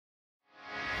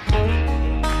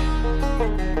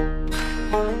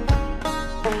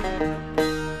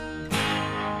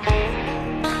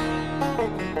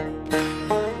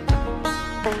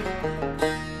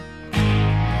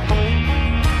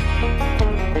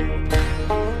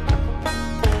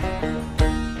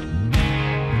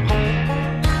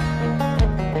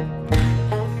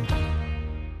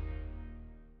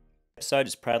episode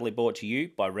is proudly brought to you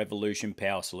by Revolution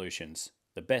Power Solutions,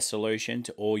 the best solution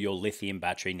to all your lithium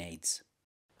battery needs.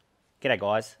 G'day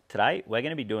guys, today we're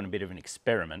going to be doing a bit of an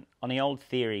experiment on the old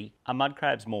theory, are mud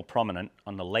crabs more prominent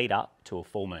on the lead up to a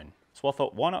full moon? So I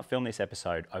thought, why not film this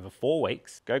episode over 4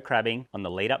 weeks, go crabbing on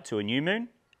the lead up to a new moon,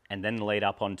 and then the lead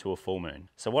up onto a full moon.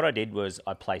 So what I did was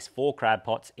I placed 4 crab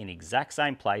pots in exact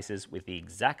same places with the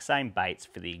exact same baits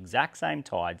for the exact same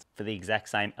tides for the exact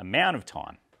same amount of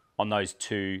time on those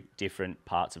 2 different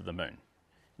parts of the moon.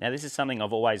 Now this is something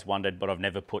I've always wondered but I've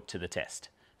never put to the test.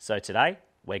 So today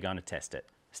we're going to test it.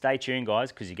 Stay tuned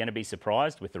guys, because you're going to be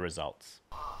surprised with the results.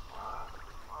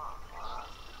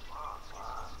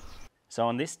 So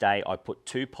on this day I put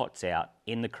 2 pots out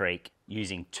in the creek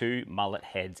using 2 mullet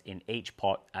heads in each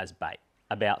pot as bait.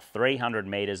 About 300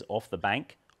 metres off the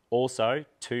bank, also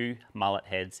 2 mullet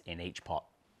heads in each pot.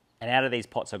 And out of these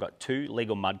pots I got 2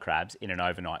 legal mud crabs in an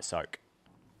overnight soak.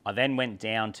 I then went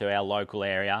down to our local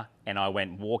area and I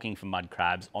went walking for mud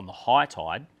crabs on the high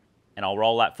tide, and I'll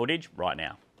roll that footage right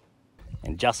now.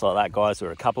 And just like that guys,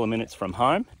 we're a couple of minutes from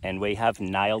home and we have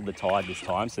nailed the tide this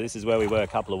time. So this is where we were a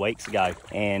couple of weeks ago,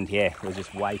 and yeah, it was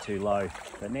just way too low.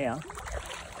 But now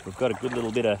we've got a good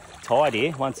little bit of tide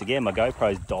here. Once again, my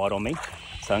GoPro's died on me,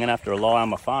 so I'm gonna have to rely on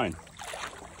my phone.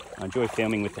 I enjoy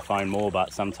filming with the phone more,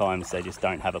 but sometimes they just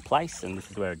don't have a place, and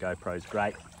this is where a GoPro's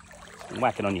great. You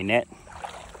whack it on your net,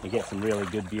 you get some really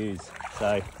good views.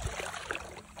 So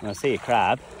when I see a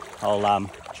crab, I'll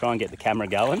try and get the camera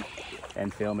going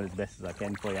and film it as best as I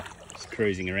can for you. Just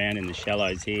cruising around in the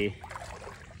shallows here,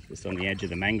 just on the edge of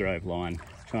the mangrove line,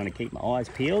 trying to keep my eyes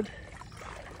peeled.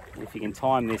 If you can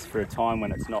time this for a time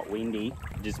when it's not windy,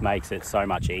 it just makes it so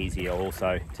much easier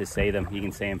also to see them. You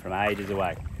can see them from ages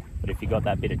away. But if you've got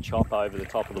that bit of chop over the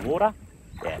top of the water,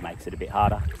 yeah, it makes it a bit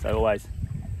harder. So always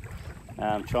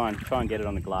try and get it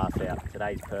on the glass out.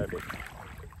 Today's perfect.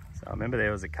 So I remember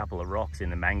there was a couple of rocks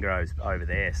in the mangroves over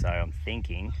there, so I'm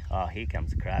thinking, oh, here comes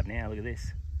the crab now, look at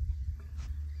this.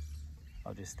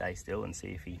 I'll just stay still and see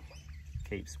if he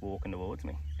keeps walking towards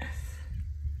me.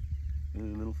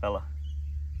 Little fella.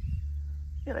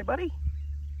 G'day, buddy.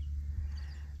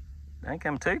 Don't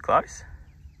come too close.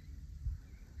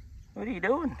 What are you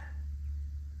doing?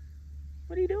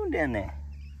 What are you doing down there?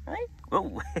 Hey?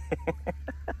 Whoa.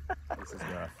 This is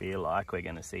where I feel like we're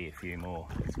going to see a few more.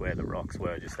 It's where the rocks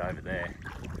were, just over there.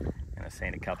 And I've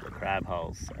seen a couple of crab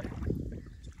holes, so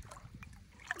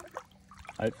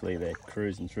hopefully they're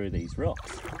cruising through these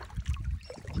rocks.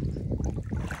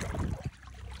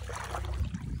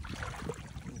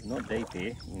 It's not deep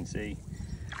here. You can see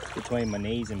between my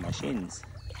knees and my shins.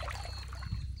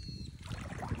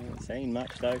 I haven't seen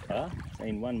much so far.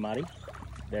 Seen one muddy,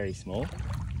 very small.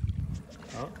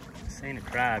 Oh, seen a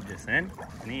crab just then,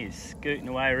 and he is scooting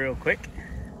away real quick.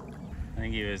 I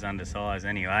think he was undersized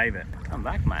anyway, but come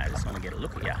back mate, I just want to get a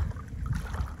look at you.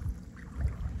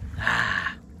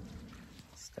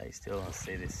 Stay still and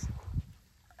see this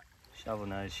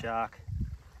shovel-nosed shark.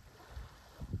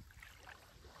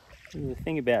 The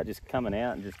thing about just coming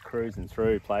out and just cruising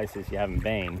through places you haven't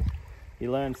been,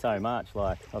 you learn so much.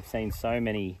 Like I've seen so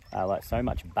many, so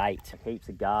much bait, heaps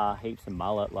of gar, heaps of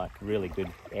mullet, like really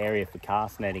good area for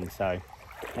cast netting. So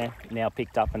yeah, now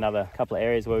picked up another couple of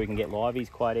areas where we can get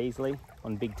liveys quite easily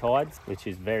on big tides, which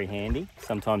is very handy.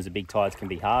 Sometimes the big tides can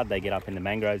be hard, they get up in the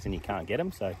mangroves and you can't get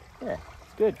them. So yeah,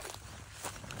 it's good.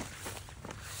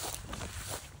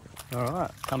 All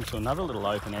right, come to another little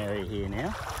open area here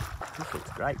now. This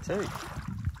looks great too.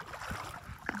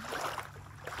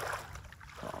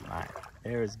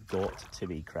 There has got to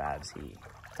be crabs here.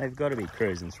 They've got to be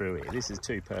cruising through here. This is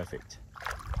too perfect.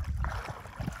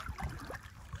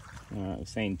 Alright, we've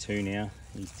seen 2 now.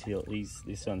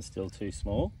 This one's still too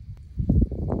small.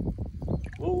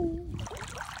 Whoa!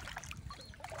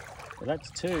 So that's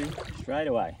 2 straight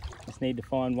away. Just need to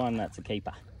find one that's a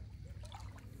keeper.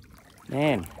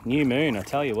 Man, new moon, I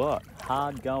tell you what.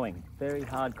 Hard going, very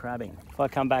hard crabbing. If I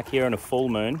come back here on a full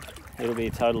moon, it'll be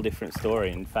a total different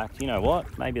story. In fact, you know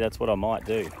what? Maybe that's what I might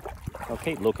do. I'll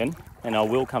keep looking, and I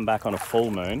will come back on a full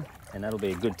moon, and that'll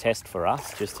be a good test for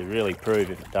us, just to really prove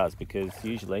if it does, because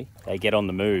usually they get on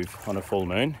the move on a full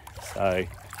moon. So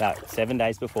about 7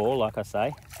 days before, like I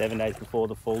say, 7 days before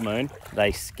the full moon,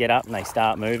 they get up and they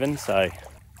start moving. So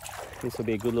this will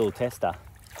be a good little tester,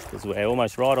 because we're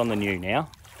almost right on the new now,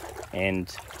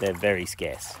 and they're very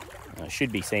scarce. I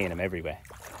should be seeing them everywhere.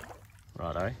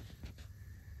 Righto.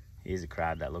 Here's a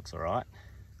crab that looks all right.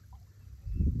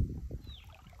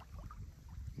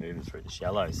 Moving through the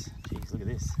shallows. Jeez, look at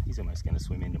this. He's almost going to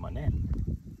swim into my net.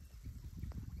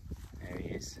 There he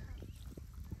is.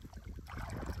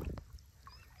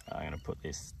 I'm going to put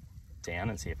this down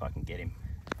and see if I can get him.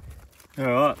 All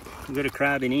right, we've got a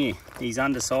crab in here. He's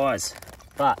undersized,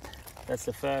 but that's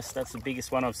the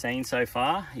biggest one I've seen so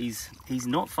far. He's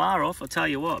not far off, I'll tell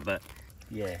you what, but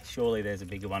yeah, surely there's a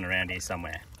bigger one around here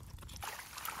somewhere.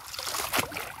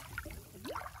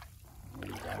 There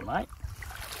you go, mate.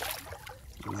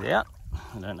 He's out.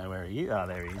 I don't know where he is. Oh,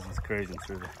 there he is. He's cruising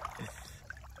through the...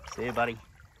 See you, buddy.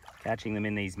 Catching them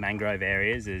in these mangrove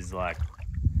areas is like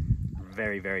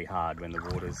very, very hard when the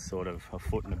water's sort of a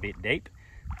foot and a bit deep.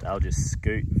 They'll just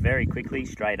scoot very quickly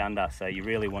straight under, so you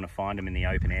really want to find them in the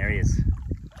open areas.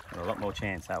 Got a lot more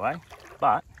chance that way,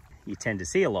 but you tend to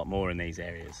see a lot more in these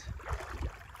areas.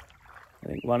 I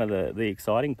think one of the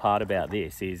exciting part about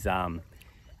this is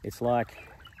it's like,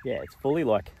 yeah, it's fully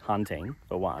like hunting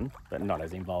for one, but not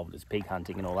as involved as pig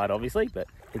hunting and all that obviously, but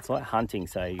it's like hunting,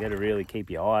 so you got to really keep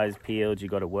your eyes peeled, you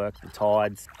got to work the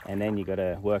tides, and then you got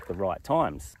to work the right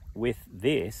times. With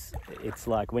this, it's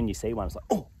like when you see one, it's like,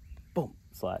 oh, boom.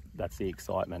 It's like, that's the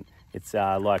excitement. It's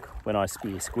like when I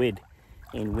spear squid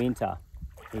in winter,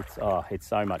 it's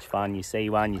so much fun. You see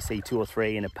one, you see 2 or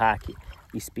 3 in a pack,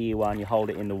 you spear one, you hold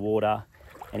it in the water,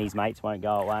 and his mates won't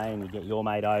go away, and you get your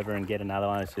mate over and get another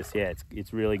one. It's just, yeah,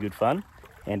 it's really good fun,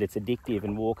 and it's addictive.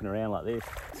 And walking around like this,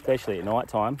 especially at night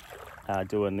time,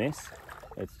 doing this,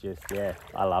 it's just, yeah,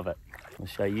 I love it. I'll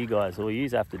show you guys. All you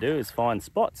have to do is find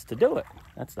spots to do it.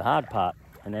 That's the hard part.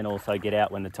 And then also get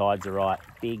out when the tides are right.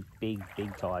 Big, big,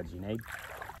 big tides you need.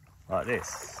 Like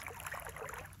this.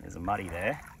 There's a muddy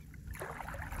there.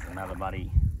 There's another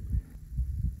muddy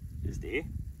just here.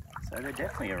 So they're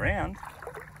definitely around.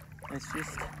 It's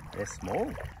just, they're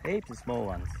small. Heaps of small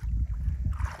ones.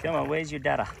 Come on, where's your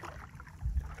data?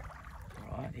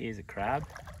 All right, here's a crab.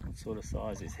 What sort of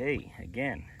size is he?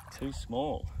 Again, too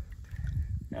small.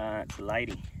 It's a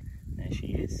lady. There she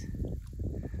is.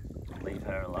 Leave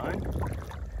her alone.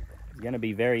 It's going to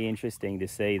be very interesting to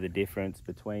see the difference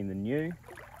between the new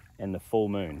and the full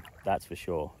moon, that's for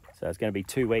sure. So it's going to be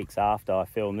 2 weeks after I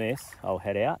film this, I'll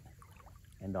head out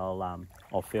and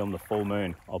I'll film the full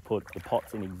moon. I'll put the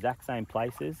pots in exact same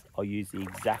places, I'll use the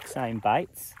exact same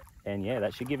baits, and yeah,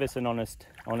 that should give us an honest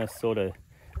sort of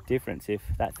difference if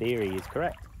that theory is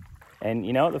correct. And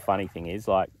you know what the funny thing is,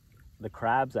 like, the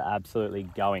crabs are absolutely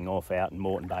going off out in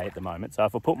Moreton Bay at the moment. So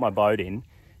if I put my boat in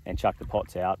and chuck the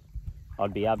pots out,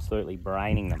 I'd be absolutely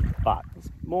braining them. But it's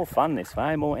more fun this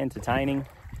way, more entertaining,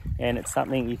 and it's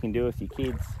something you can do with your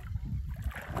kids.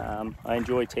 I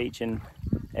enjoy teaching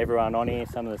everyone on here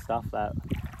some of the stuff that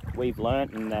we've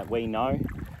learnt and that we know.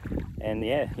 And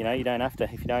yeah, you know, you don't have to,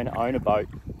 if you don't own a boat,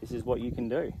 this is what you can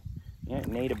do. You don't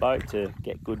need a boat to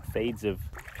get good feeds of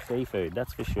seafood,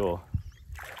 that's for sure.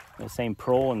 I've seen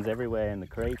prawns everywhere in the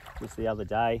creek just the other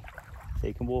day. So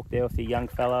you can walk there with your young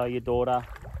fella, your daughter,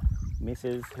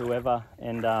 missus, whoever,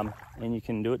 and you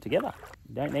can do it together.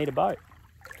 You don't need a boat.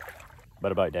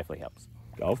 But a boat definitely helps.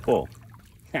 Golf ball.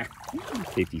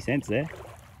 50 cents there.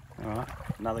 All right,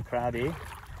 another crab here.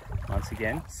 Once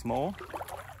again, small.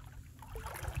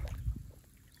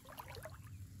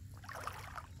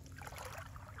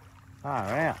 Far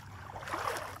out.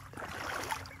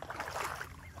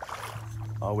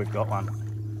 Oh, we've got one.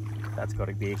 That's got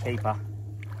to be a keeper.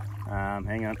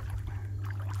 Hang on.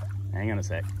 Hang on a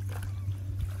sec.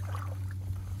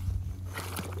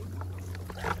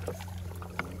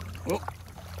 Oh,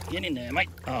 get in there, mate.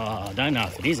 Oh, I don't know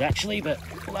if it is actually, but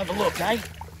we'll have a look, eh?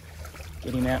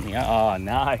 Get him out in the... Oh,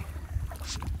 no.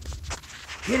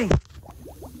 Get him.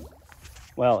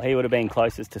 Well, he would have been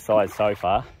closest to size so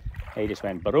far. He just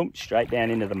went boom, straight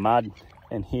down into the mud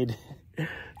and hid.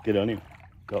 Good on him.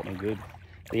 Got me good.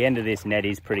 The end of this net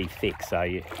is pretty thick, so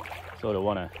you sort of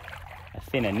want a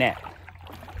thinner net.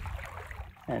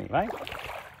 Anyway,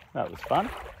 that was fun.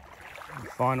 You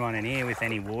find one in here with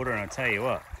any water, and I'll tell you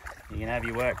what, you can have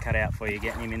your work cut out for you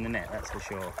getting him in the net, that's for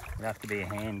sure. It'll have to be a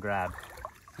hand grab.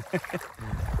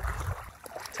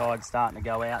 Tide's starting to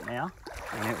go out now,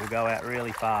 and it will go out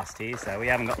really fast here, so we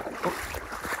haven't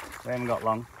got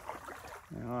long.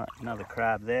 All right, another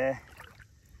crab there.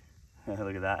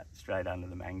 Look at that, straight under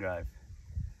the mangrove.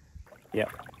 Yep,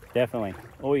 definitely.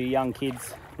 All you young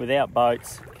kids without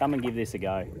boats, come and give this a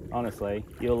go. Honestly,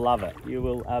 you'll love it. You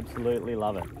will absolutely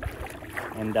love it.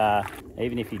 And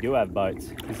even if you do have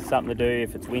boats, this is something to do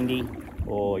if it's windy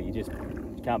or you just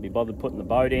can't be bothered putting the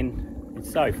boat in.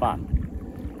 It's so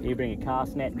fun. You bring a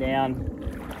cast net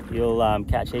down, you'll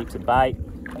catch heaps of bait.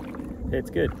 It's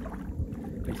good.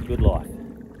 It's a good life.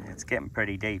 It's getting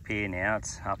pretty deep here now.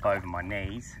 It's up over my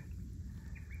knees.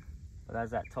 But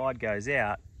as that tide goes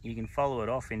out, you can follow it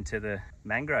off into the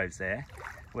mangroves there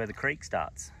where the creek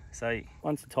starts. So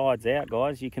once the tide's out,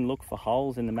 guys, you can look for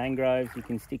holes in the mangroves. You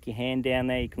can stick your hand down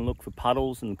there. You can look for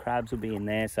puddles and crabs will be in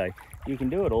there. So you can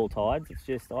do it all tides. It's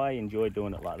just I enjoy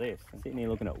doing it like this. I'm sitting here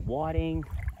looking at whiting,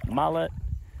 mullet,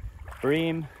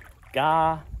 bream,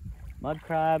 gar, mud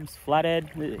crabs, flathead,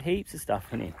 heaps of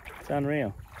stuff in here. It's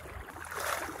unreal.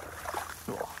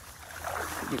 Oh,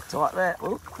 a bit tight there.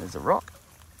 Oh, there's a rock.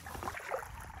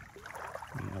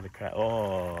 Another crab.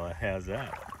 Oh, how's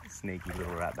that? Sneaky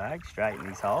little rat bag straight in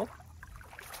his hole.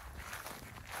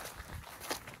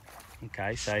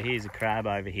 Okay, so here's a crab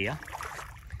over here.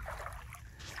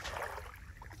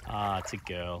 Ah, it's a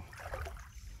girl.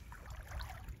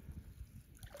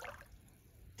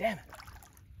 Damn it.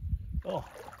 Oh,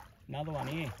 another one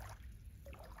here.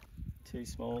 Too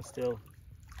small still.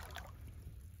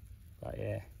 But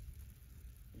yeah,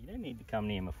 you don't need to come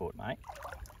near my foot, mate.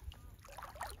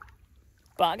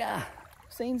 Bugger!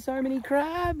 Seen so many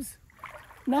crabs.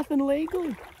 Nothing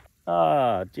legal.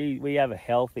 Oh, gee, we have a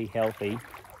healthy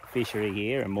fishery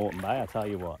here in Moreton Bay. I tell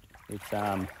you what,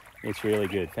 it's really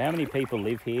good. For how many people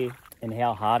live here and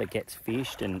how hard it gets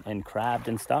fished and crabbed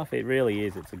and stuff, it really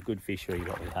is. It's a good fishery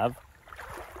what we have.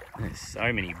 There's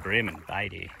so many bream and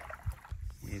bait here.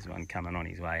 Here's one coming on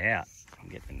his way out. I'll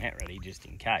get the net ready just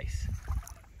in case.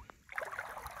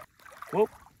 Whoop,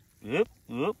 whoop,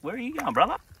 whoop. Where are you going,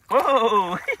 brother?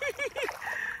 Whoa!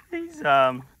 He's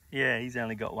yeah, he's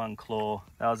only got one claw.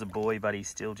 That was a boy, but he's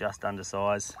still just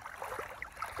undersized.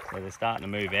 So they're starting to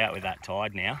move out with that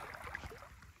tide now.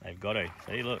 They've got to.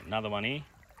 See, look, another one here.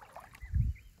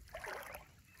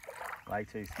 Way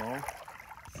too small.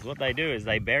 What they do is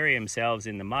they bury themselves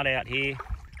in the mud out here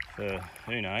for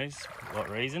who knows what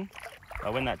reason.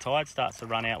 But when that tide starts to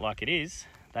run out like it is,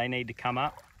 they need to come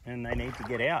up and they need to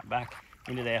get out back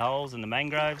into their holes in the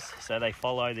mangroves, so they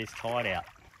follow this tide out,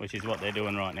 which is what they're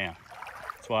doing right now.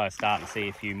 That's why I'm starting to see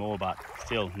a few more, but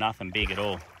still nothing big at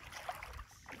all.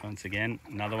 Once again,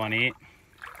 another one here.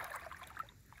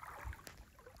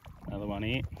 Another one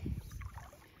here.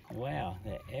 Wow,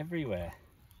 they're everywhere.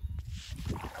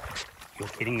 You're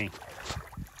kidding me.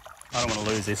 I don't want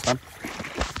to lose this one.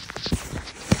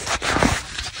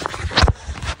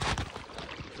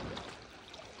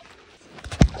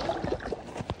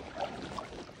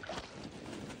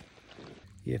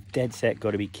 You've dead set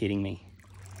got to be kidding me.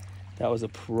 That was a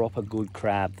proper good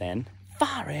crab then.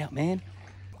 Far out, man.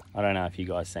 I don't know if you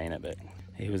guys seen it, but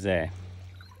he was there.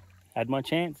 Had my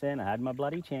chance then, I had my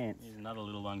bloody chance. Here's another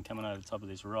little one coming over the top of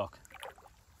this rock.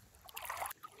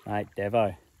 Mate,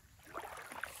 Devo.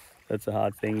 That's a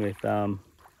hard thing with,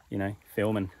 you know,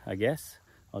 filming, I guess.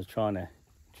 I was trying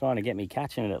to get me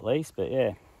catching it at least, but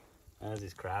yeah. There's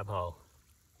this crab hole.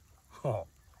 Oh.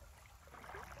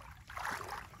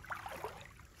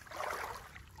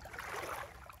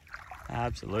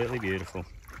 Absolutely beautiful.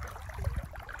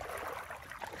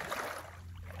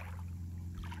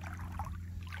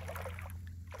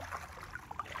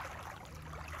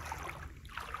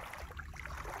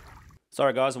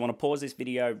 Sorry guys, I want to pause this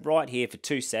video right here for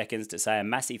 2 seconds to say a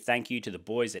massive thank you to the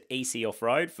boys at EC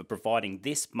Off-Road for providing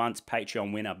this month's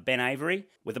Patreon winner, Ben Avery,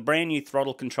 with a brand new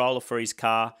throttle controller for his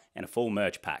car and a full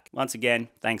merch pack. Once again,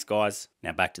 thanks guys.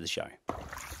 Now back to the show.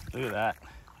 Look at that.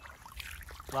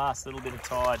 Last little bit of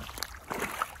tide.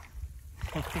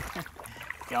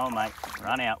 Go on mate,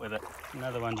 run out with it.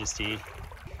 Another one just here.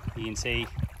 You can see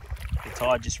the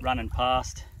tide just running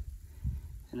past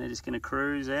and they're just going to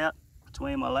cruise out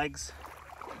between my legs.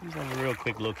 Let's have a real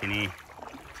quick look in here.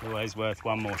 It's always worth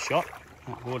one more shot.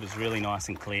 That water's really nice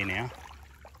and clear now.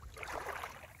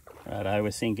 Righto,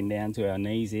 we're sinking down to our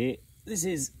knees here. This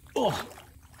is a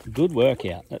good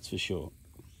workout, that's for sure.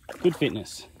 Good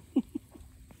fitness.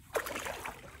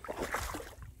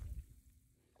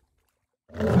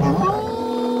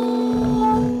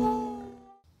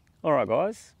 Alright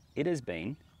guys, it has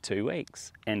been 2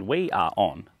 weeks and we are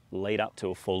on lead up to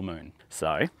a full moon.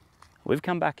 So we've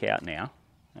come back out now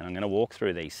and I'm going to walk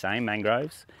through these same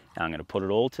mangroves and I'm going to put it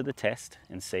all to the test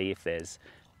and see if there's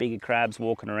bigger crabs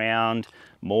walking around,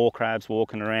 more crabs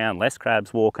walking around, less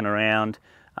crabs walking around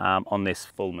on this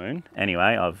full moon.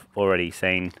 Anyway, I've already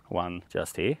seen one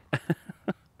just here.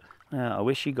 I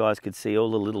wish you guys could see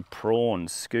all the little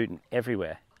prawns scooting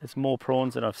everywhere. There's more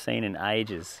prawns than I've seen in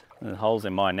ages. The holes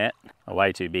in my net are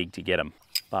way too big to get them.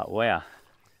 But wow,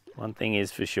 one thing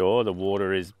is for sure, the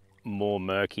water is more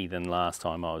murky than last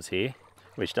time I was here,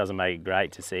 which doesn't make it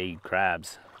great to see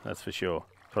crabs, that's for sure.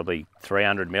 Probably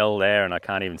 300 mil there and I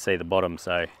can't even see the bottom,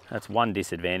 so that's one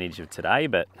disadvantage of today,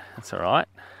 but that's all right.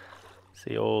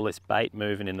 See all this bait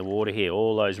moving in the water here,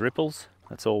 all those ripples,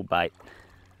 that's all bait.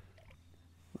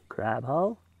 Crab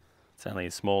hole? It's only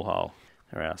a small hole,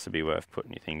 or else it'd be worth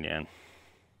putting your thing down.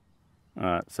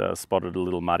 Alright, so I spotted a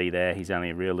little muddy there. He's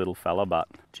only a real little fella, but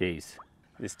geez,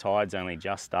 this tide's only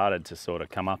just started to sort of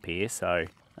come up here, so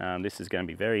this is going to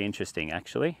be very interesting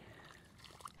actually.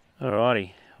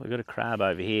 Alrighty, we've got a crab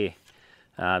over here.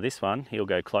 This one, he'll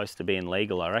go close to being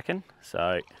legal, I reckon.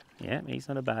 So yeah, he's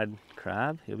not a bad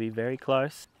crab. He'll be very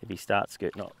close if he starts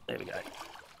scooting up. There we go.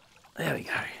 There we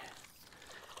go.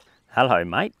 Hello,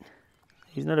 mate.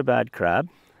 He's not a bad crab.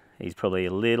 He's probably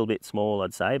a little bit small,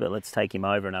 I'd say, but let's take him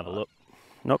over and have a look.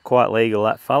 Not quite legal,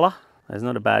 that fella. He's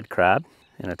not a bad crab.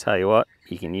 And I tell you what,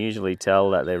 you can usually tell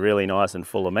that they're really nice and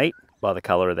full of meat by the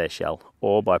colour of their shell,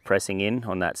 or by pressing in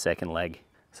on that second leg.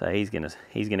 So he's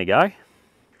gonna go.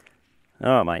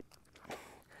 All right, mate.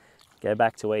 Go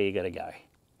back to where you gotta go.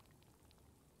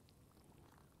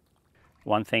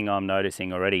 One thing I'm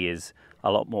noticing already is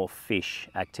a lot more fish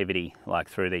activity, like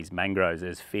through these mangroves.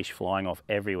 There's fish flying off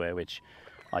everywhere, which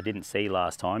I didn't see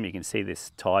last time. You can see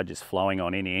this tide just flowing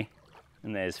on in here.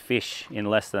 And there's fish in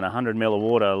less than 100 mil of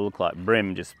water, look like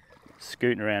brim, just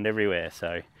scooting around everywhere.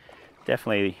 So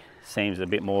definitely seems a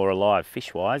bit more alive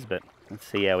fish-wise, but let's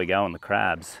see how we go on the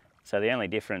crabs. So the only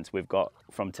difference we've got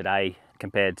from today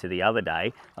compared to the other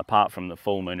day, apart from the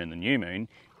full moon and the new moon,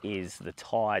 is the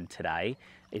tide today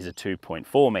is a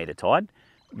 2.4 metre tide.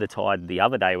 The tide the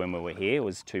other day when we were here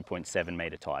was 2.7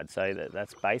 metre tide. So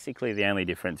that's basically the only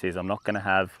difference. Is I'm not going to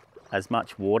have as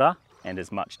much water and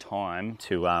as much time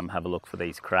to have a look for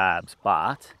these crabs.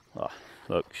 But oh,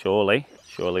 look, surely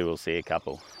we'll see a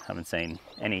couple. Haven't seen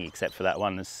any except for that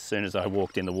one as soon as I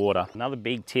walked in the water. Another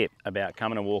big tip about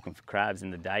coming and walking for crabs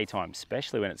in the daytime,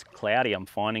 especially when it's cloudy, I'm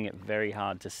finding it very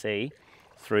hard to see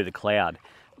through the cloud.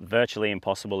 Virtually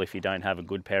impossible if you don't have a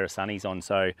good pair of sunnies on.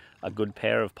 So a good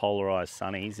pair of polarized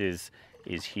sunnies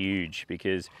is huge,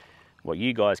 because what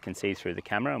you guys can see through the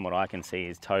camera and what I can see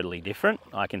is totally different.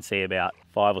 I can see about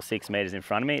 5 or 6 meters in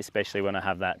front of me, especially when I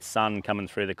have that sun coming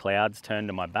through the clouds turned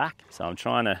to my back. So I'm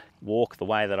trying to walk the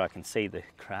way that I can see the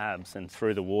crabs and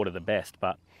through the water the best.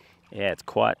 But yeah, it's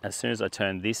quite, as soon as I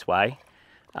turn this way,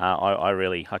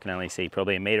 I can only see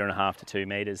probably 1.5 meters to 2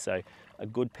 meters. So a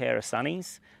good pair of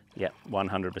sunnies, yeah,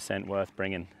 100% worth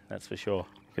bringing, that's for sure,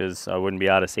 because I wouldn't be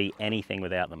able to see anything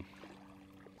without them.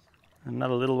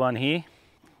 Another little one here,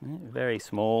 very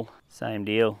small, same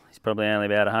deal. He's probably only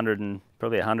about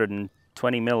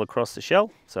 120 mil across the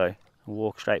shell, so I'll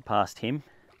walk straight past him.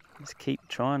 Just keep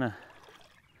trying to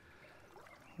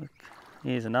look.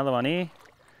 Here's another one here.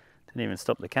 Didn't even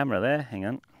stop the camera there, hang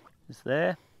on. Just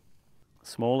there,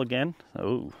 small again.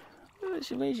 Oh, where's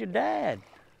your dad?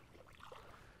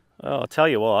 Well, I'll tell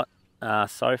you what,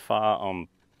 so far I'm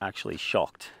actually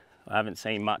shocked. I haven't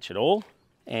seen much at all,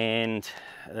 and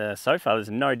so far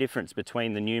there's no difference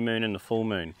between the new moon and the full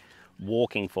moon,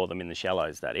 walking for them in the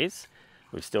shallows, that is.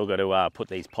 We've still got to put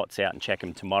these pots out and check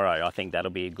them tomorrow. I think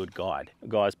that'll be a good guide.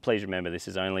 Guys, please remember this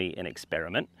is only an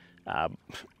experiment.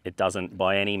 It doesn't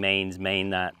by any means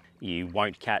mean that you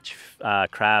won't catch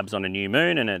crabs on a new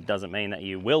moon, and it doesn't mean that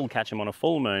you will catch them on a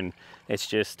full moon. It's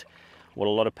just what a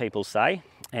lot of people say,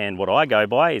 and what I go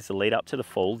by is the lead up to the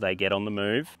full, they get on the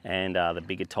move, and the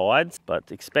bigger tides, but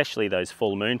especially those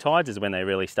full moon tides is when they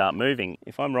really start moving.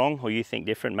 If I'm wrong or you think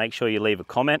different, make sure you leave a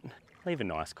comment. Leave a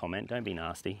nice comment, don't be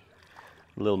nasty.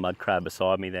 A little mud crab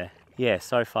beside me there. Yeah,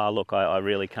 so far, look, I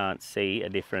really can't see a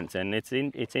difference, and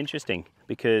it's interesting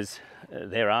because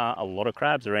there are a lot of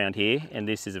crabs around here, and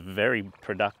this is a very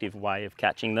productive way of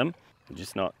catching them.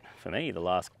 Just not for me the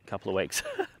last couple of weeks.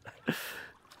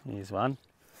 Here's one.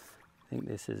 I think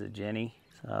this is a Jenny.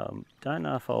 So don't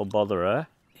know if I'll bother her.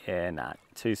 Yeah, nah,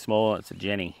 too small. It's a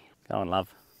Jenny. Go on,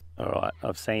 love. All right,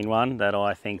 I've seen one that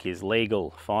I think is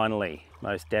legal, finally,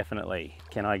 most definitely.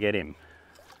 Can I get him?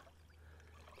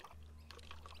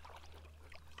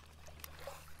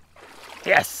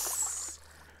 Yes!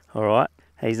 All right,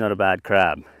 he's not a bad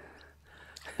crab.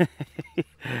 I'm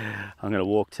gonna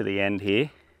walk to the end here.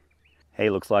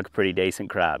 He looks like a pretty decent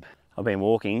crab. I've been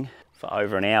walking for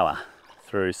over an hour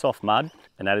through soft mud,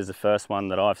 and that is the first one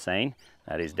that I've seen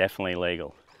that is definitely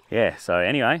legal. Yeah, so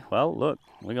anyway, well, look,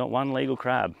 we got one legal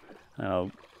crab. I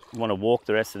want to walk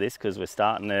the rest of this because we're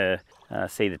starting to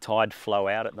see the tide flow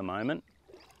out at the moment,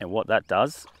 and what that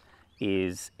does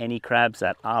is any crabs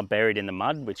that are buried in the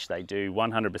mud, which they do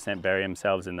 100% bury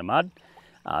themselves in the mud,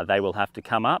 they will have to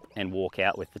come up and walk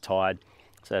out with the tide.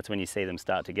 So that's when you see them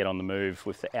start to get on the move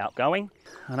with the outgoing.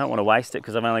 I don't want to waste it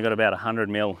because I've only got about 100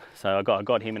 mil. So I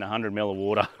got him in 100 mil of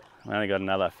water. I only got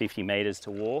another 50 meters to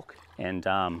walk, and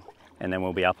then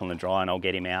we'll be up on the dry and I'll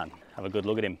get him out and have a good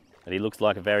look at him. But he looks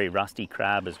like a very rusty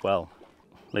crab as well.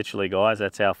 Literally, guys,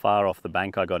 that's how far off the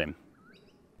bank I got him.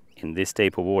 In this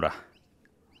deep of water.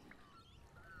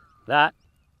 That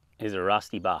is a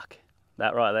rusty buck.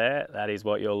 that right there, that is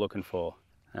what you're looking for.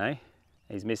 Hey?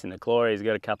 He's missing the claw. He's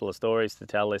got a couple of stories to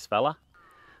tell, this fella.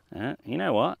 You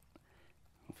know what?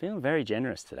 I'm feeling very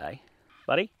generous today.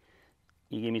 Buddy,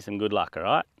 you give me some good luck, all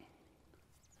right?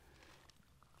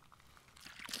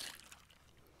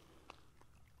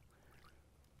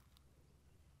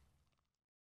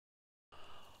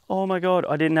 Oh my God,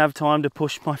 I didn't have time to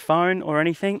push my phone or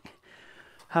anything.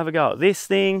 Have a go at this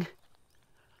thing.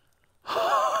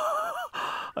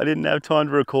 I didn't have time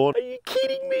to record. Are you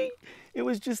kidding me? It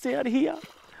was just out here.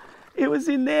 It was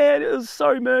in there. It was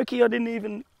so murky.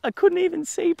 I couldn't even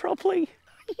see properly.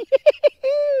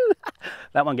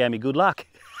 That one gave me good luck.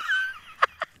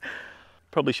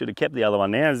 Probably should have kept the other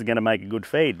one now. This is going to make a good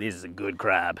feed. This is a good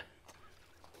crab.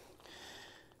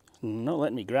 Not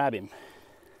letting me grab him.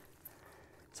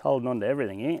 It's holding on to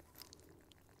everything here.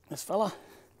 This fella.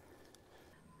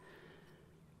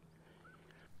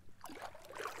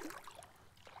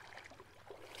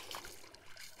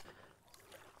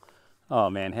 Oh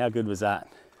man, how good was that?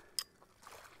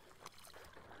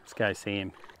 Let's go see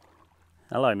him.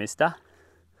 Hello, mister.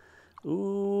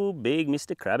 Ooh, big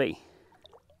Mr. Crabby.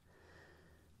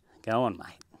 Go on,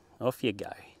 mate. Off you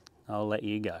go. I'll let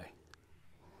you go.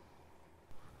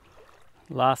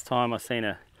 Last time I seen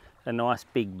a nice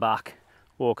big buck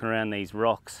walking around these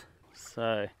rocks.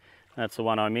 So that's the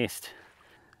one I missed.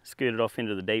 Scooted off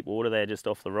into the deep water there, just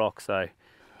off the rock. So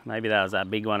maybe that was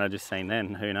that big one I just seen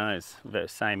then. Who knows? The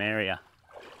same area.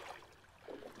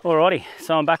 Alrighty,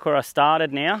 so I'm back where I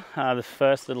started now. The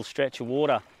first little stretch of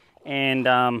water. And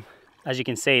as you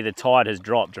can see, the tide has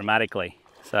dropped dramatically.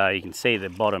 So you can see the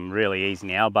bottom really easy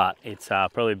now, but it's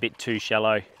probably a bit too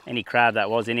shallow. Any crab that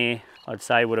was in here, I'd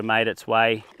say would have made its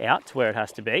way out to where it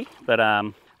has to be. But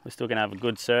we're still gonna have a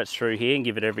good search through here and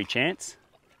give it every chance.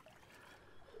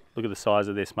 Look at the size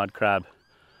of this mud crab.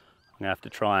 I'm gonna have to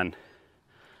try and,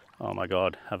 oh my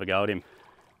God, have a go at him.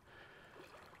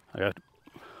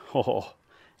 Oh,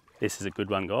 this is a good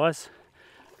one, guys.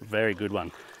 A very good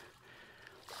one.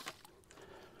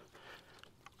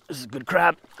 This is a good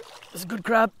crab. This is a good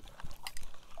crab.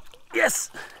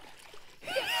 Yes!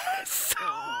 Yes!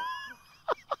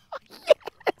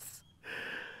 Yes!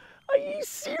 Are you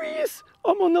serious?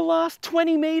 I'm on the last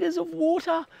 20 meters of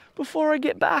water before I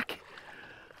get back.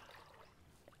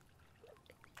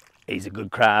 He's a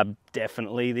good crab,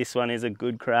 definitely. This one is a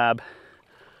good crab.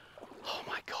 Oh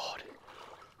my God.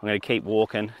 I'm gonna keep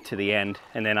walking to the end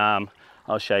and then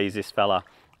I'll show you this fella.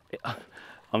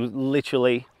 I'm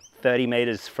literally 30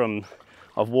 meters from,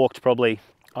 I've walked probably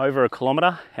over a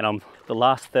kilometer and I'm the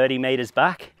last 30 meters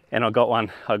back and I've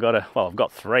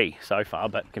got three so far,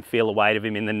 but I can feel the weight of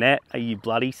him in the net. Are you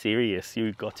bloody serious?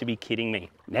 You've got to be kidding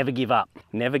me. Never give up,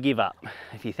 never give up.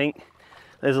 If you think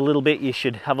there's a little bit you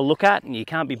should have a look at and you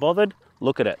can't be bothered,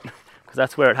 look at it, because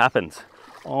that's where it happens.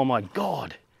 Oh my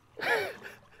God.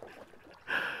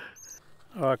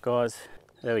 All right, guys,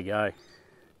 there we go.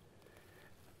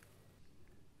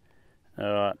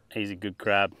 All right, he's a good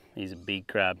crab. He's a big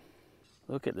crab.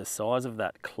 Look at the size of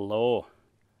that claw.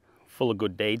 Full of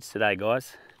good deeds today,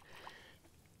 guys.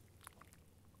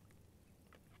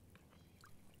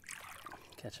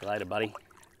 Catch you later, buddy.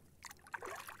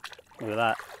 Look at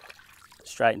that.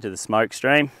 Straight into the smoke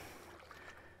stream.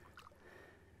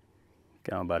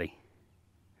 Go on, buddy.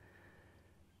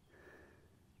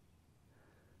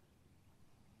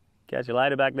 Catch you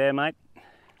later back there, mate.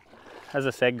 As I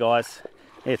said, guys,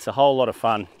 it's a whole lot of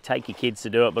fun. Take your kids to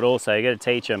do it, but also you got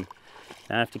to teach them. You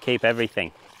don't have to keep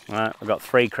everything. All right, I've got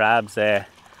 3 crabs there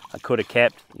I could have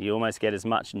kept. You almost get as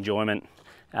much enjoyment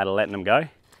out of letting them go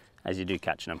as you do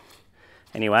catching them.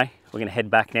 Anyway, we're going to head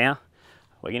back now.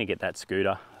 We're going to get that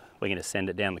scooter. We're going to send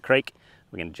it down the creek.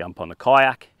 We're going to jump on the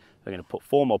kayak. We're going to put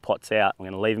 4 more pots out. We're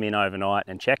going to leave them in overnight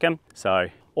and check them. So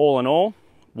all in all,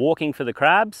 walking for the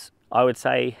crabs, I would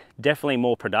say definitely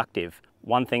more productive.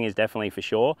 One thing is definitely for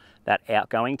sure, that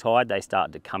outgoing tide, they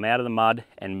start to come out of the mud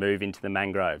and move into the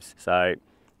mangroves. So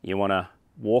you want to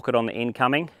walk it on the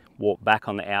incoming, walk back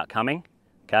on the outcoming,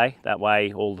 okay? That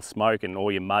way all the smoke and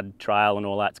all your mud trail and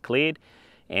all that's cleared.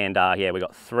 And yeah, we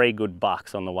got 3 good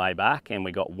bucks on the way back and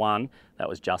we got 1 that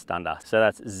was just under. So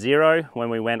that's 0 when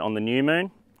we went on the new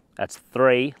moon. That's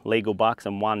 3 legal bucks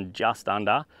and 1 just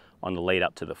under on the lead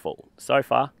up to the full. So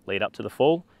far, lead up to the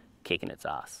full, kicking its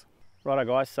ass. Righto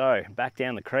guys, so back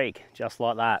down the creek, just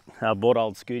like that. I brought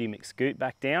old Scooty McScoot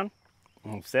back down.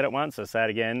 I've said it once, I'll say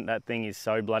it again, that thing is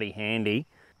so bloody handy.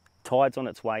 Tide's on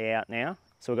its way out now.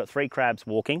 So we've got 3 crabs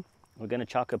walking. We're gonna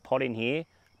chuck a pot in here,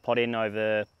 pot in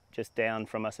over just down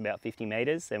from us about 50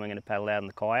 meters. Then we're gonna paddle out in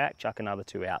the kayak, chuck another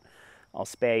 2 out. I'll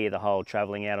spare you the whole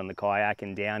travelling out on the kayak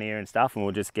and down here and stuff, and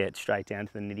we'll just get straight down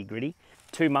to the nitty gritty.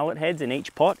 2 mullet heads in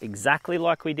each pot, exactly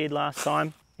like we did last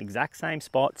time, exact same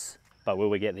spots, but will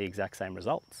we get the exact same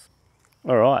results?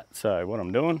 All right, so what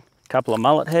I'm doing, a couple of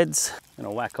mullet heads, and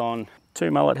I'll whack on 2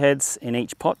 mullet heads in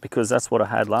each pot because that's what I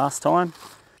had last time.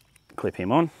 Clip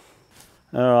him on.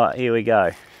 All right, here we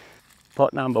go.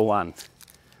 Pot number 1.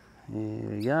 Here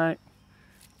we go.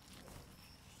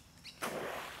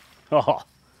 Oh,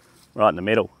 right in the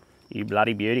middle, you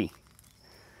bloody beauty.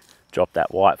 Drop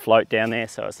that white float down there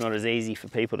so it's not as easy for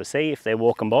people to see if they're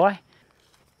walking by.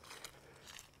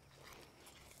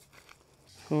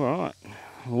 All right,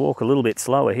 I'll walk a little bit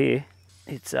slower here.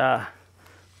 It's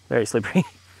very slippery.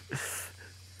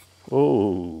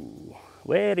 Oh,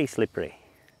 very slippery.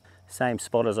 Same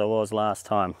spot as I was last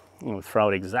time. We'll throw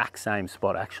it exact same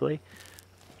spot actually.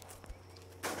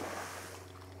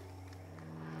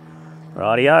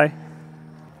 Rightio,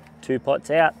 2 pots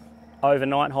out,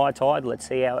 overnight high tide. Let's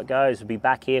see how it goes. We'll be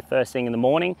back here first thing in the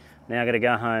morning. Now I've got to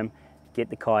go home, get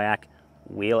the kayak,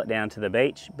 wheel it down to the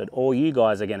beach. But all you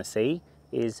guys are going to see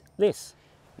is this.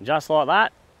 Just like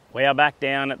that, we are back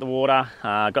down at the water.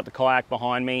 Got the kayak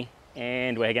behind me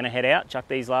and we're going to head out, chuck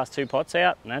these last 2 pots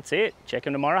out, and that's it. Check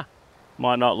them tomorrow.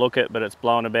 Might not look it, but it's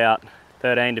blowing about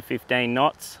 13 to 15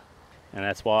 knots. And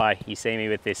that's why you see me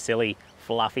with this silly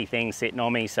fluffy thing sitting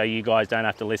on me, so you guys don't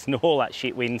have to listen to all that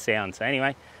shit wind sound. So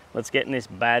anyway, let's get in this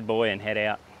bad boy and head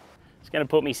out. Just going to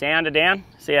put my sounder down,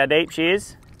 see how deep she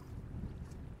is.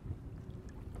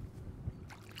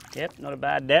 Yep, not a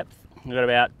bad depth. We've got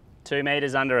about 2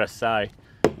 meters under us, so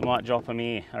we might drop them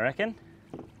here, I reckon.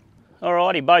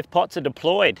 Alrighty, both pots are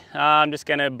deployed. I'm just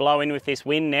going to blow in with this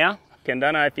wind now. I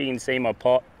don't know if you can see my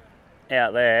pot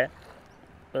out there,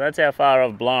 but that's how far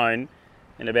I've blown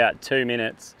in about 2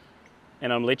 minutes.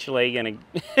 And I'm literally going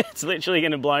to, it's literally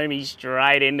going to blow me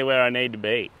straight into where I need to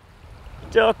be.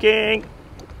 Docking.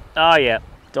 Oh yeah,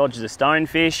 dodge the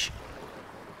stonefish.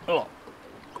 Oh,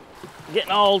 I'm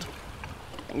getting old.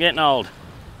 I'm getting old.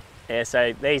 Yeah,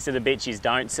 so these are the bits you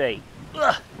don't see.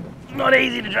 Ugh, not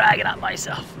easy to drag it up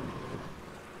myself.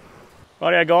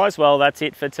 Rightio guys, well that's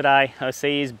it for today. I'll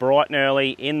see you bright and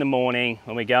early in the morning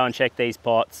when we go and check these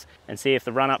pots and see if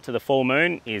the run up to the full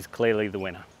moon is clearly the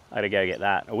winner. I gotta go get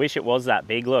that. I wish it was that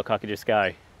big. Look, I could just go.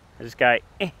 I just go,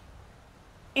 eh,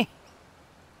 eh.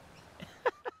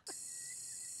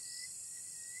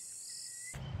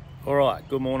 All right,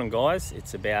 good morning guys.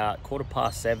 It's about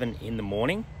 7:15 in the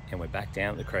morning and we're back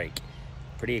down at the creek.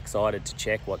 Pretty excited to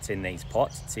check what's in these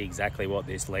pots and see exactly what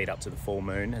this lead up to the full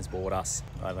moon has brought us.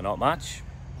 Either not much,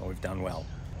 or we've done well.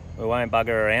 We won't bugger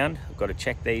around. We've got to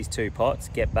check these 2 pots,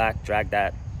 get back, drag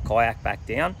that kayak back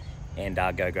down, and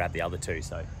go grab the other 2.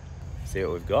 So, see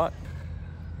what we've got.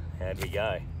 How'd we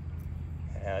go?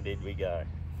 How did we go?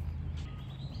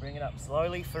 Bring it up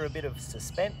slowly for a bit of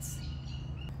suspense.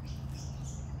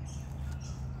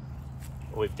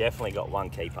 We've definitely got 1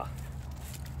 keeper.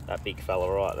 That big fella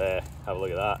right there, have a look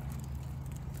at that.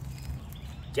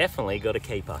 Definitely got a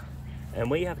keeper.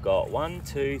 And we have got 1,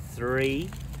 2, 3,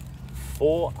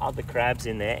 4 other crabs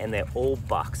in there, and they're all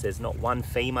bucks. There's not 1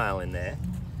 female in there.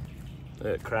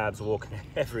 Look at crabs walking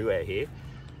everywhere here.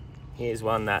 Here's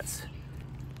one that's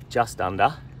just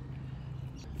under.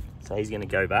 So he's gonna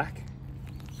go back.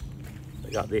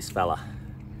 We got this fella,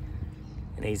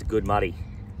 and he's a good muddy.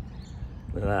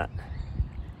 Look at that.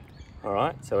 All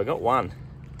right, so we got 1.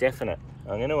 Definite.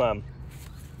 I'm going to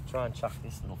try and chuck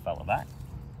this little fella back.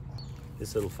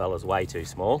 This little fella's way too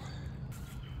small.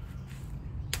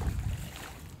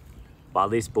 But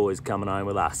this boy's coming home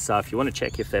with us. So if you want to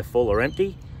check if they're full or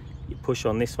empty, you push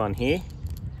on this one here.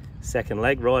 Second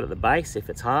leg right at the base. If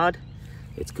it's hard,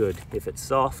 it's good. If it's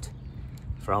soft,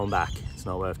 throw them back. It's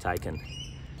not worth taking.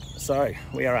 So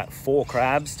we are at 4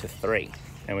 crabs to 3,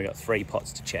 and we got 3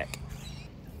 pots to check.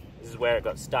 This is where it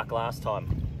got stuck last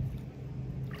time.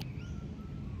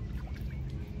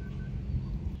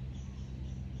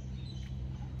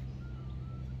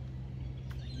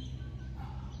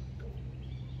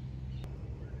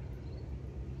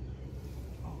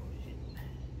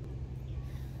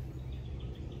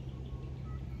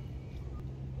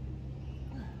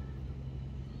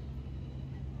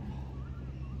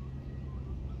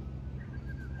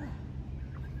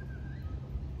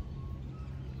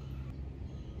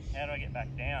 How do I get back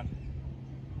down?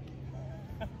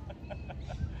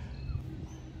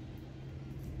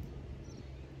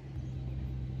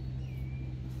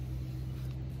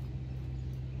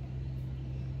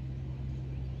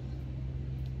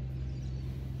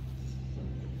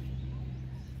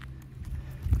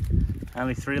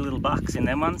 Only 3 little bucks in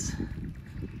them ones.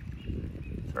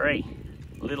 3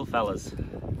 little fellas.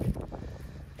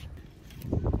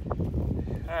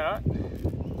 Alright.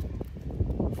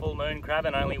 Full moon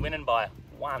crabbing, only winning by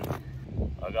 1.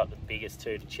 I got the biggest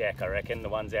 2 to check, I reckon. The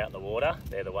ones out in the water,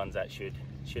 they're the ones that should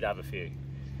have a few.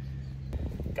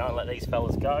 Go and let these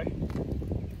fellas go.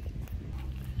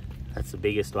 That's the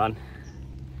biggest one.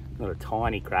 Not a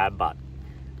tiny crab, but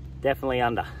definitely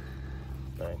under.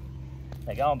 So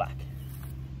they're going back.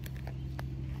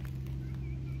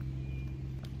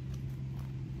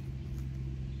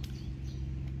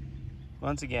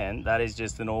 Once again, that is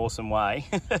just an awesome way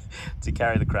to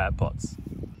carry the crab pots,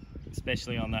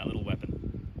 especially on that little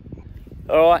weapon.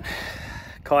 All right,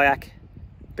 kayak,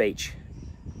 beach,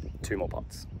 2 more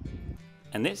pots.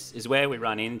 And this is where we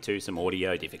run into some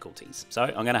audio difficulties. So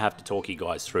I'm gonna have to talk you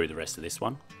guys through the rest of this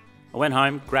one. I went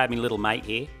home, grabbed my little mate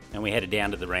here, and we headed down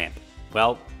to the ramp.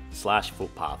 Well, /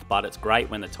 footpath, but it's great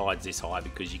when the tide's this high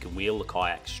because you can wheel the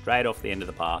kayak straight off the end of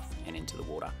the path and into the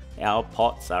water. Our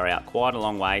pots are out quite a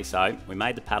long way, so we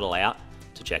made the paddle out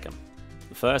to check them.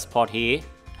 The first pot here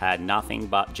had nothing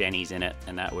but jennies in it,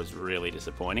 and that was really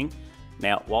disappointing.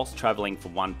 Now, whilst travelling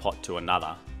from one pot to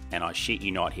another, and I shit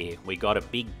you not here, we got a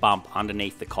big bump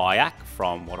underneath the kayak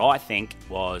from what I think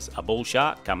was a bull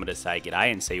shark coming to say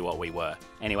g'day and see what we were.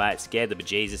 Anyway, it scared the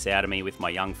bejesus out of me with my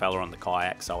young fella on the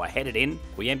kayak, so I headed in.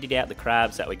 We emptied out the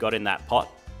crabs that we got in that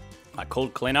pot. I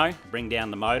called Clino to bring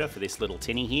down the motor for this little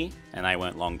tinny here, and they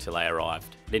weren't long till they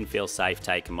arrived. Didn't feel safe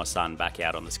taking my son back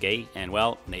out on the ski, and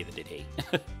well, neither did he.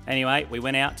 Anyway, we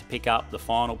went out to pick up the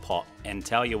final pot, and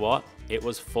tell you what, it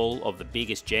was full of the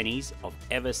biggest jennies I've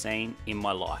ever seen in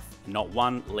my life. Not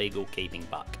one legal keeping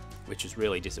buck, which was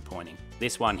really disappointing.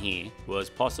 This one here was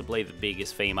possibly the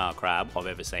biggest female crab I've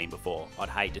ever seen before. I'd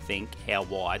hate to think how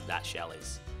wide that shell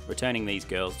is. Returning these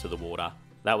girls to the water,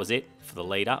 that was it for the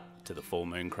lead up to the full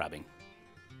moon crabbing.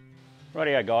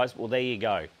 Rightio guys, well there you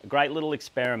go. A great little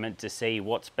experiment to see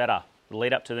what's better, the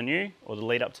lead up to the new or the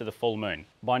lead up to the full moon.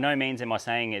 By no means am I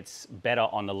saying it's better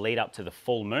on the lead up to the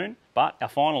full moon, but our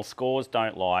final scores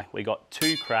don't lie. We got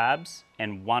 2 crabs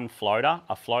and 1 floater.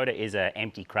 A floater is an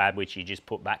empty crab which you just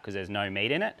put back because there's no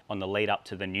meat in it on the lead up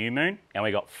to the new moon. And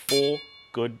we got 4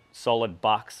 good solid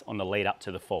bucks on the lead up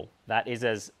to the full. That is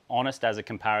as honest as a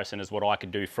comparison as what I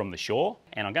could do from the shore,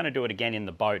 and I'm going to do it again in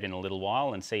the boat in a little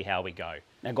while and see how we go.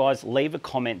 Now guys, leave a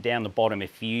comment down the bottom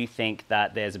if you think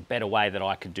that there's a better way that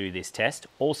I could do this test.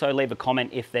 Also leave a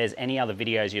comment if there's any other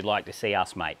videos you'd like to see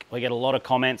us make. We get a lot of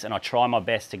comments and I try my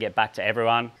best to get back to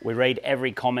everyone. We read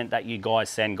every comment that you guys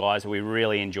send, guys. We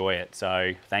really enjoy it,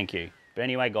 so thank you. But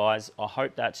anyway guys, I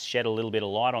hope that's shed a little bit of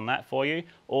light on that for you.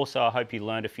 Also, I hope you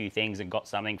learned a few things and got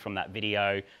something from that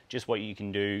video, just what you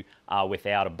can do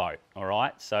without a boat, all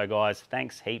right? So guys,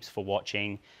 thanks heaps for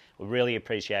watching. We really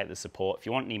appreciate the support. If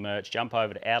you want any merch, jump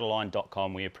over to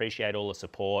outerline.com. We appreciate all the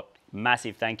support.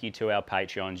 Massive thank you to our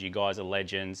Patreons. You guys are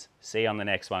legends. See you on the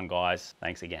next one, guys.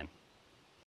 Thanks again.